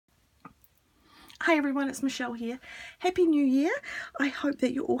Hi everyone, it's Michelle here. Happy New Year. I hope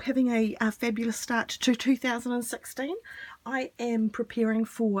that you're all having a fabulous start to 2016. I am preparing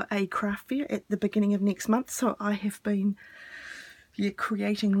for a craft fair at the beginning of next month, so I have been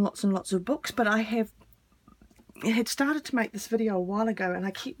creating lots and lots of books, but I had started to make this video a while ago and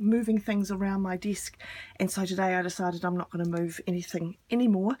I keep moving things around my desk, and so today I decided I'm not going to move anything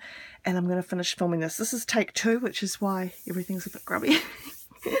anymore and I'm going to finish filming this. This is take 2, which is why everything's a bit grubby.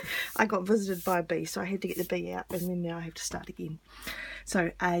 I got visited by a bee, so I had to get the bee out, and then now I have to start again. So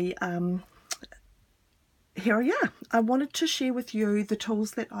here we are. I wanted to share with you the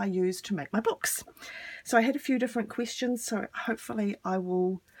tools that I use to make my books. So I had a few different questions, so hopefully I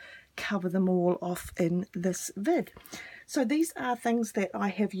will cover them all off in this vid. So these are things that I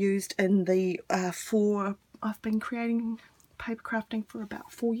have used in the I've been creating paper crafting for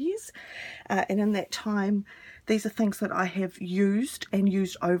about 4 years, and in that time these are things that I have used and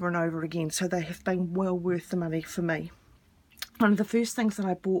used over and over again, so they have been well worth the money for me. One of the first things that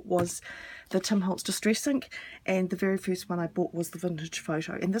I bought was the Tim Holtz Distress Ink, and the very first one I bought was the Vintage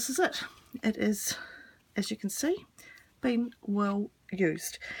Photo, and this is it. It is, as you can see, been well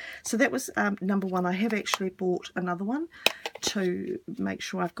used. So that was number one. I have actually bought another one to make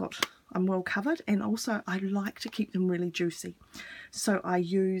sure I'm well covered, and also I like to keep them really juicy, so I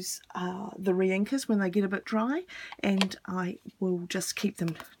use the re-inkers when they get a bit dry, and I will just keep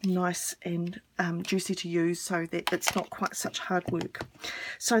them nice and juicy to use so that it's not quite such hard work.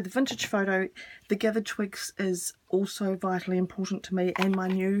 So the Vintage Photo, the gathered twigs is also vitally important to me, and my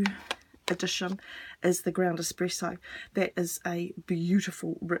new addition is the ground espresso. That is a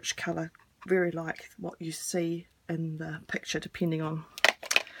beautiful rich colour, very like what you see in the picture depending on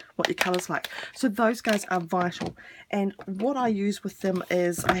what your colour's like. So those guys are vital, and what I use with them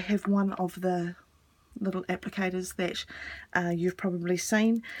is I have one of the little applicators that you've probably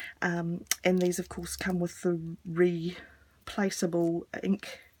seen, and these of course come with the replaceable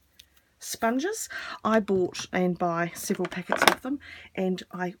ink sponges. I bought and buy several packets of them, and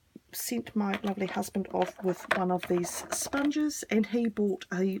I sent my lovely husband off with one of these sponges, and he bought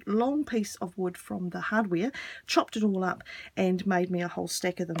a long piece of wood from the hardware, chopped it all up and made me a whole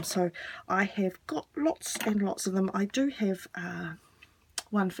stack of them. So I have got lots and lots of them. I do have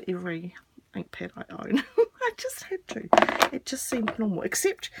one for every ink pad I own. I just had to. It just seemed normal,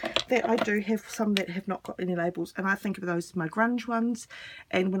 except that I do have some that have not got any labels, and I think of those as my grunge ones,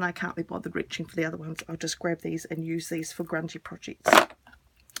 and when I can't be bothered reaching for the other ones, I'll just grab these and use these for grungy projects.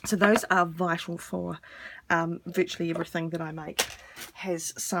 So those are vital for virtually everything that I make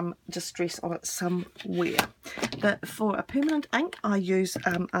has some distress on it somewhere. But for a permanent ink, I use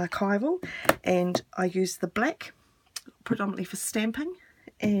archival, and I use the black predominantly for stamping,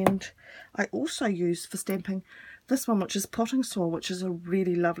 and I also use for stamping this one, which is potting soil, which is a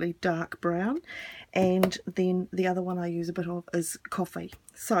really lovely dark brown, and then the other one I use a bit of is coffee.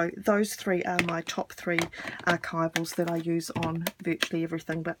 So those three are my top 3 archivals that I use on virtually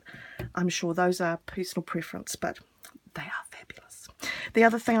everything, but I'm sure those are personal preference, but they are fabulous. The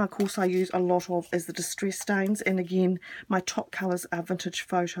other thing, of course, I use a lot of is the distress stains, and again my top colours are Vintage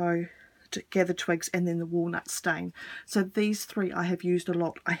Photo, gathered twigs, and then the walnut stain. So these 3 I have used a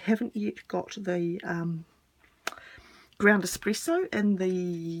lot. I haven't yet got the ground espresso and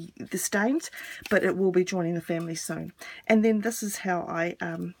the stains, but it will be joining the family soon. And then this is how I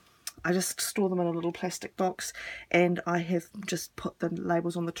just store them in a little plastic box, and I have just put the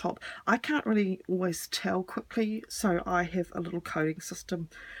labels on the top. I can't really always tell quickly, so I have a little coding system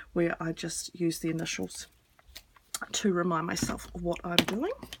where I just use the initials to remind myself of what I'm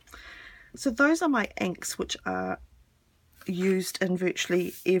doing. So those are my inks, which are used in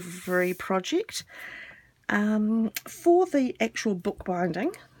virtually every project. For the actual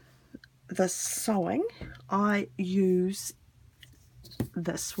bookbinding, the sewing, I use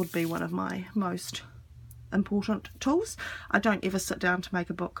this, would be one of my most important tools. I don't ever sit down to make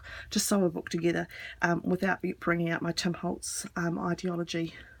a book, to sew a book together, without bringing out my Tim Holtz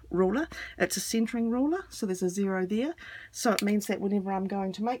Ideology ruler. It's a centering ruler, so there's a 0 there, so it means that whenever I'm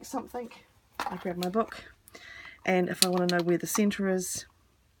going to make something, I grab my book, and if I want to know where the center is,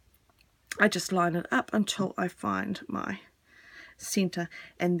 I just line it up until I find my center,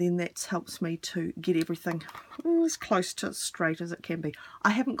 and then that helps me to get everything as close to straight as it can be.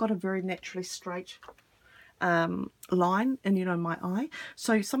 I haven't got a very naturally straight line in my eye,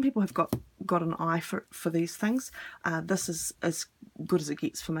 so some people have got an eye for these things. This is as good as it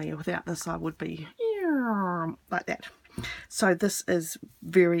gets for me. Without this I would be like that. So this is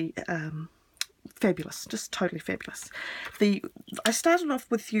very fabulous, just totally fabulous. I started off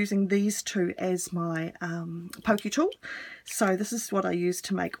with using these two as my pokey tool. So this is what I use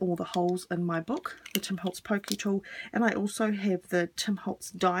to make all the holes in my book, the Tim Holtz pokey tool. And I also have the Tim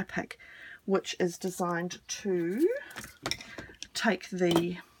Holtz die pick, which is designed to take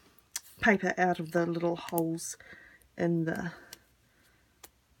the paper out of the little holes in the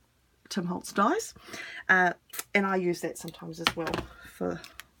Tim Holtz dies. And I use that sometimes as well for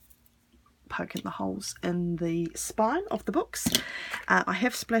poking the holes in the spine of the books. I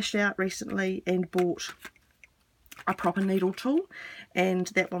have splashed out recently and bought a proper needle tool, and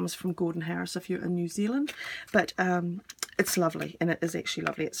that one was from Gordon Harris if you're in New Zealand, but it's lovely, and it is actually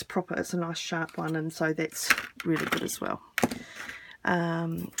lovely. It's proper, it's a nice sharp one, and so that's really good as well.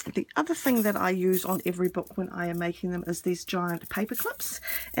 The other thing that I use on every book when I am making them is these giant paper clips,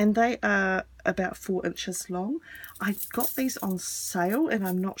 and they are about 4 inches long. I got these on sale, and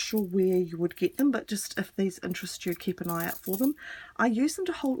I'm not sure where you would get them, but just if these interest you, keep an eye out for them. I use them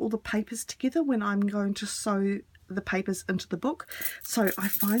to hold all the papers together when I'm going to sew the papers into the book, so I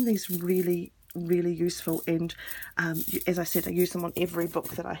find these really useful, and as I said, I use them on every book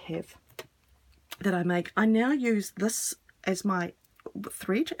that I have, that I make. I now use this as my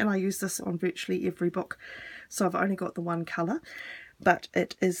thread, and I use this on virtually every book, so I've only got the one colour, but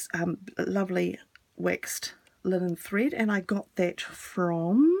it is lovely waxed linen thread, and I got that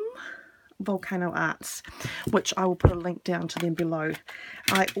from Volcano Arts, which I will put a link down to them below.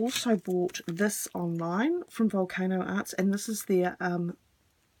 I also bought this online from Volcano Arts, and this is their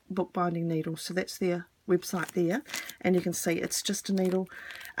bookbinding needle, so that's their website there, and you can see it's just a needle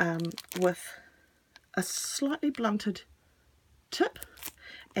with a slightly blunted tip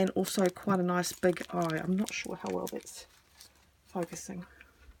and also quite a nice big eye. I'm not sure how well that's focusing.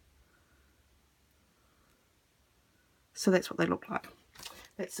 So that's what they look like.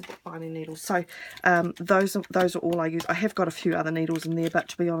 That's the bookbinding needle. So those are all I use. I have got a few other needles in there, but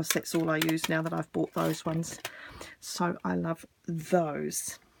to be honest, that's all I use now that I've bought those ones. So I love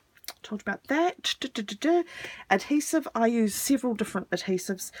those. Told you about that. Adhesive, I use several different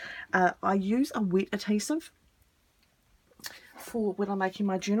adhesives. I use a wet adhesive for when I'm making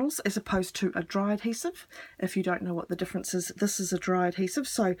my journals, as opposed to a dry adhesive. If you don't know what the difference is, this is a dry adhesive,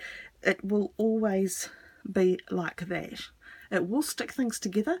 so it will always be like that. It will stick things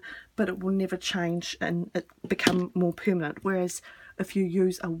together, but it will never change and it become more permanent. Whereas if you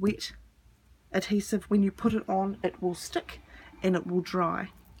use a wet adhesive, when you put it on, it will stick and it will dry.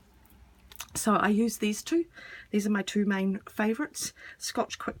 So I use these two. These are my two main favourites,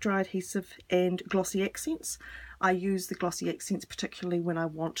 Scotch Quick Dry Adhesive and Glossy Accents. I use the Glossy Accents particularly when I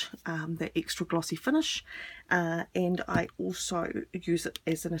want that extra glossy finish, and I also use it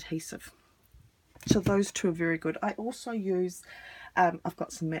as an adhesive. So those two are very good. I also use, I've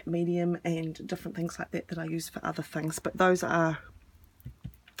got some matte medium and different things like that that I use for other things, but those are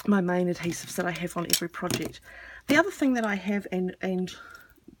my main adhesives that I have on every project. The other thing that I have and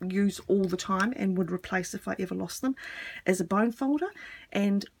use all the time and would replace if I ever lost them is a bone folder,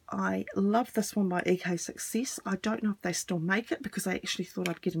 and I love this one by EK Success. I don't know if they still make it because I actually thought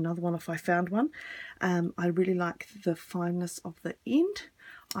I'd get another one if I found one. I really like the fineness of the end.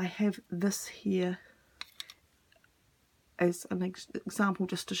 I have this here as an example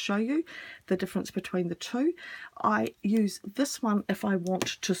just to show you the difference between the two. I use this one if I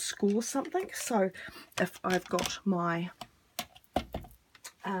want to score something. So if I've got my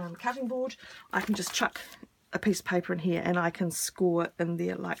cutting board, I can just chuck a piece of paper in here and I can score in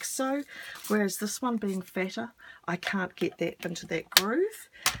there like so, whereas this one being fatter, I can't get that into that groove,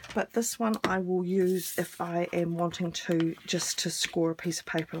 but this one I will use if I am wanting to just to score a piece of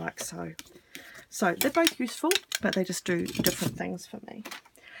paper like so. So they're both useful, but they just do different things for me.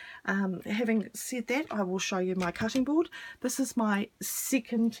 Having said that, I will show you my cutting board. This is my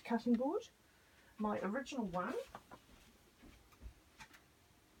second cutting board. My original one,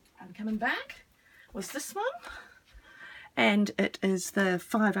 and coming back, was this one, and it is the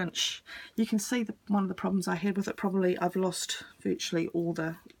 5-inch. You can see one of the problems I had with it, probably I've lost virtually all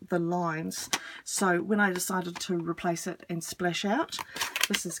the lines. So when I decided to replace it and splash out,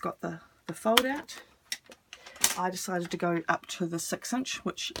 this has got the fold out. I decided to go up to the 6-inch,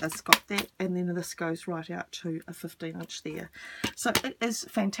 which has got that, and then this goes right out to a 15-inch there. So it is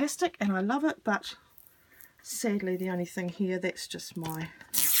fantastic and I love it, but sadly the only thing here, that's just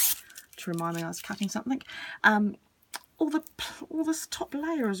to remind me I was cutting something. All this top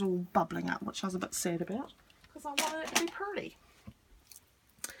layer is all bubbling up, which I was a bit sad about because I wanted it to be pretty.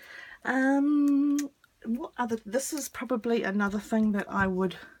 What other? This is probably another thing that I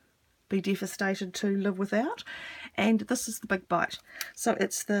would be devastated to live without, and this is the Big Bite. So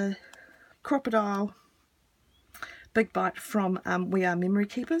it's the Crocodile Big Bite from We Are Memory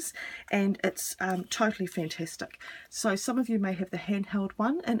Keepers, and it's totally fantastic. So some of you may have the handheld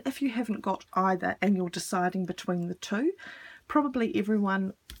one, and if you haven't got either and you're deciding between the two, probably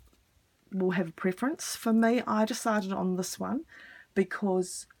everyone will have a preference. For me, I decided on this one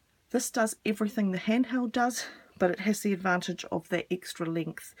because this does everything the handheld does, but it has the advantage of that extra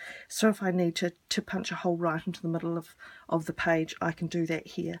length. So if I need to punch a hole right into the middle of the page, I can do that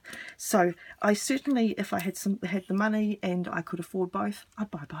here. So I certainly, if I had the money and I could afford both, I'd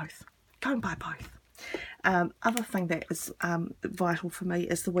buy both. Go and buy both. Other thing that is vital for me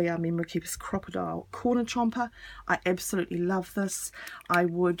is the We Are Memory Keepers Crocodile Corner Chomper. I absolutely love this. I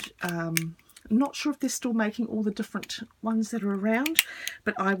would... not sure if they're still making all the different ones that are around,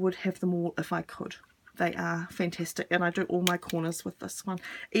 but I would have them all if I could. They are fantastic, and I do all my corners with this one,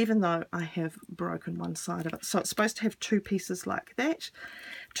 even though I have broken one side of it. So it's supposed to have two pieces like that,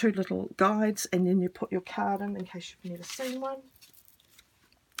 two little guides, and then you put your card in case you've never seen one.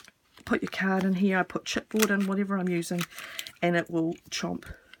 Put your card in here, I put chipboard in, whatever I'm using, and it will chomp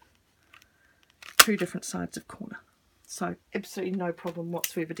two different sides of corner. So absolutely no problem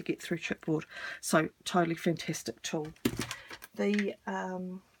whatsoever to get through chipboard. So totally fantastic tool. The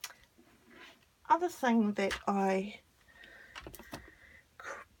other thing that I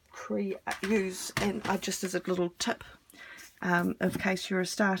use, and I just as a little tip, in case you're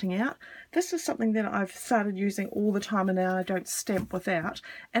starting out, this is something that I've started using all the time and now I don't stamp without,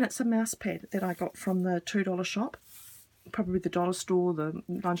 and it's a mouse pad that I got from the $2 shop, probably the dollar store, the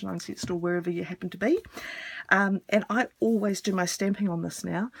 99-cent store, wherever you happen to be. And I always do my stamping on this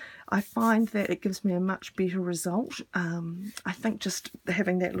now. I find that it gives me a much better result. I think just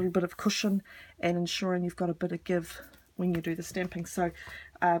having that little bit of cushion and ensuring you've got a bit of give when you do the stamping. So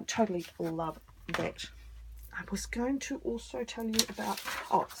totally love that. I was going to also tell you about,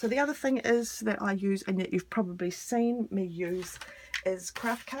 so the other thing is that I use, and that you've probably seen me use, is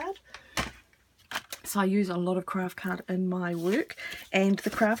craft card. So I use a lot of craft card in my work, and the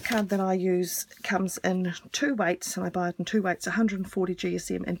craft card that I use comes in two weights, and I buy it in two weights, 140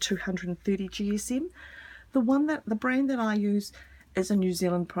 GSM and 230 GSM. The brand that I use is a New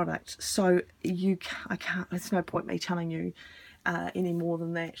Zealand product, so there's no point me telling you any more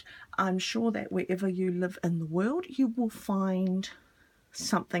than that. I'm sure that wherever you live in the world, you will find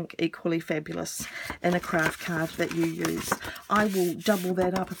something equally fabulous in a craft card that you use. I will double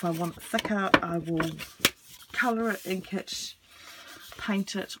that up if I want it thicker. I will colour it, ink it,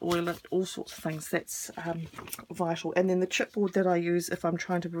 paint it, oil it, all sorts of things. That's vital. And then the chipboard that I use if I'm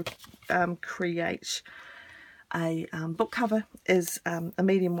trying to create a book cover is a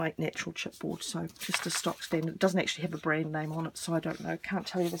medium weight natural chipboard, so just a stock standard. It doesn't actually have a brand name on it, so I don't know, can't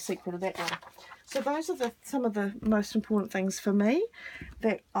tell you the secret of that one. So those are some of the most important things for me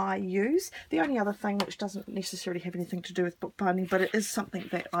that I use. The only other thing, which doesn't necessarily have anything to do with bookbinding, but it is something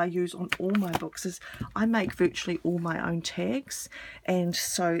that I use on all my books, is I make virtually all my own tags. And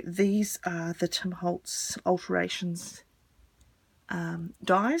so these are the Tim Holtz Alterations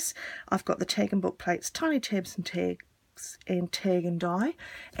dies. I've got the tag and book plates, tiny tabs and tags, and tag and die,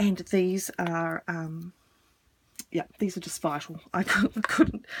 and these are these are just vital. I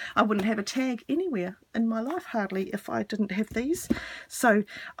wouldn't have a tag anywhere in my life hardly if I didn't have these. So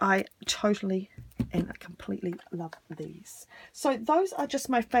I totally and completely love these. So those are just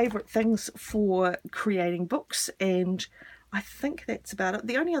my favorite things for creating books, and I think that's about it.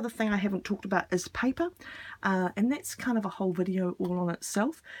 The only other thing I haven't talked about is paper, and that's kind of a whole video all on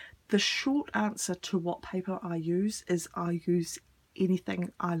itself. The short answer to what paper I use is I use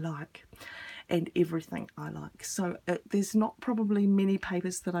anything I like and everything I like. So there's not probably many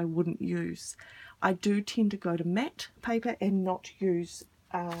papers that I wouldn't use. I do tend to go to matte paper and not use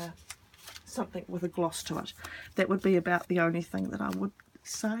something with a gloss to it. That would be about the only thing that I would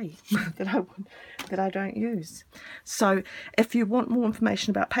say that I don't use. So if you want more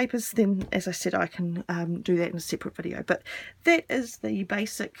information about papers, then as I said, I can do that in a separate video. But that is the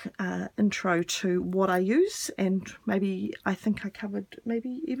basic intro to what I use, and maybe I think I covered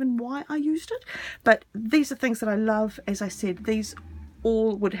maybe even why I used it. But these are things that I love. As I said, these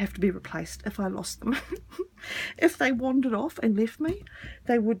all would have to be replaced if I lost them. If they wandered off and left me,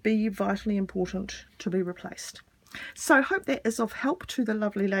 they would be vitally important to be replaced. So I hope that is of help to the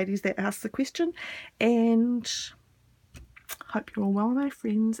lovely ladies that asked the question, and hope you're all well, my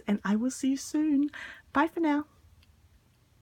friends, and I will see you soon. Bye for now.